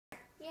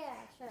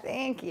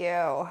Thank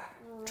you.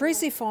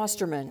 Tracy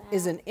Fosterman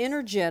is an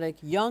energetic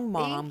young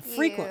mom,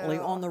 frequently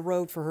on the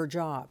road for her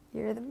job.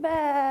 You're the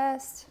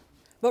best.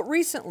 But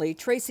recently,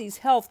 Tracy's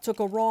health took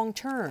a wrong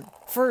turn.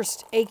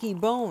 First, achy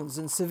bones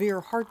and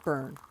severe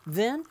heartburn,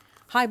 then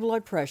high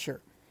blood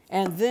pressure,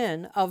 and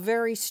then a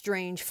very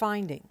strange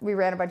finding. We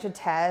ran a bunch of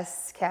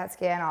tests, CAT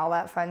scan, all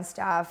that fun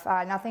stuff.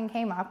 Nothing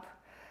came up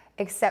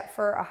except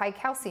for a high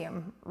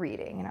calcium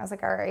reading. And I was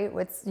like, all right,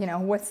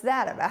 what's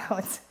that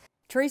about?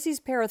 Tracy's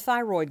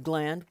parathyroid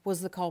gland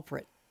was the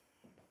culprit.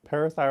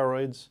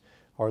 Parathyroids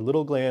are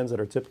little glands that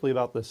are typically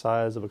about the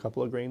size of a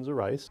couple of grains of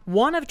rice.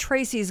 One of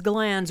Tracy's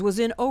glands was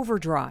in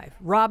overdrive,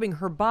 robbing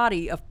her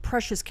body of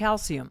precious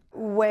calcium.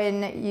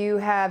 When you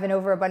have an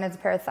overabundance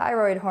of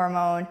parathyroid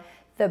hormone,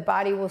 the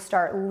body will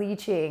start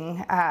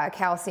leaching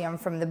calcium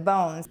from the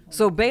bones.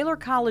 So Baylor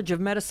College of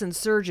Medicine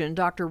surgeon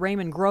Dr.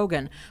 Raymond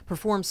Grogan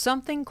performed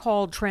something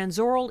called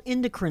transoral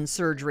endocrine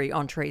surgery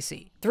on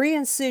Tracy. 3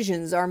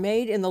 incisions are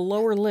made in the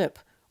lower lip,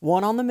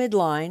 1 on the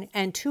midline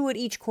and 2 at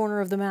each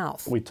corner of the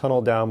mouth. We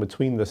tunnel down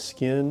between the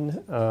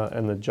skin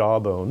and the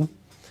jawbone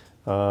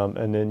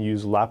and then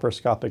use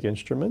laparoscopic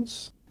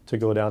instruments to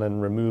go down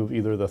and remove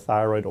either the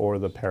thyroid or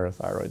the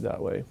parathyroid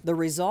that way. The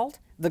result?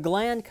 The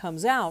gland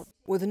comes out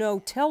with no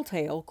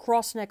telltale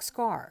cross-neck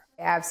scar.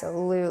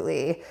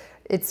 Absolutely.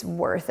 It's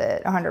worth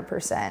it,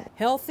 100%.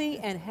 Healthy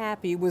and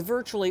happy with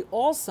virtually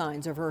all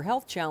signs of her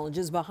health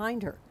challenges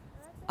behind her.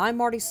 I'm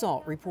Marty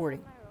Salt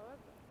reporting.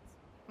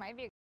 Might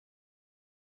be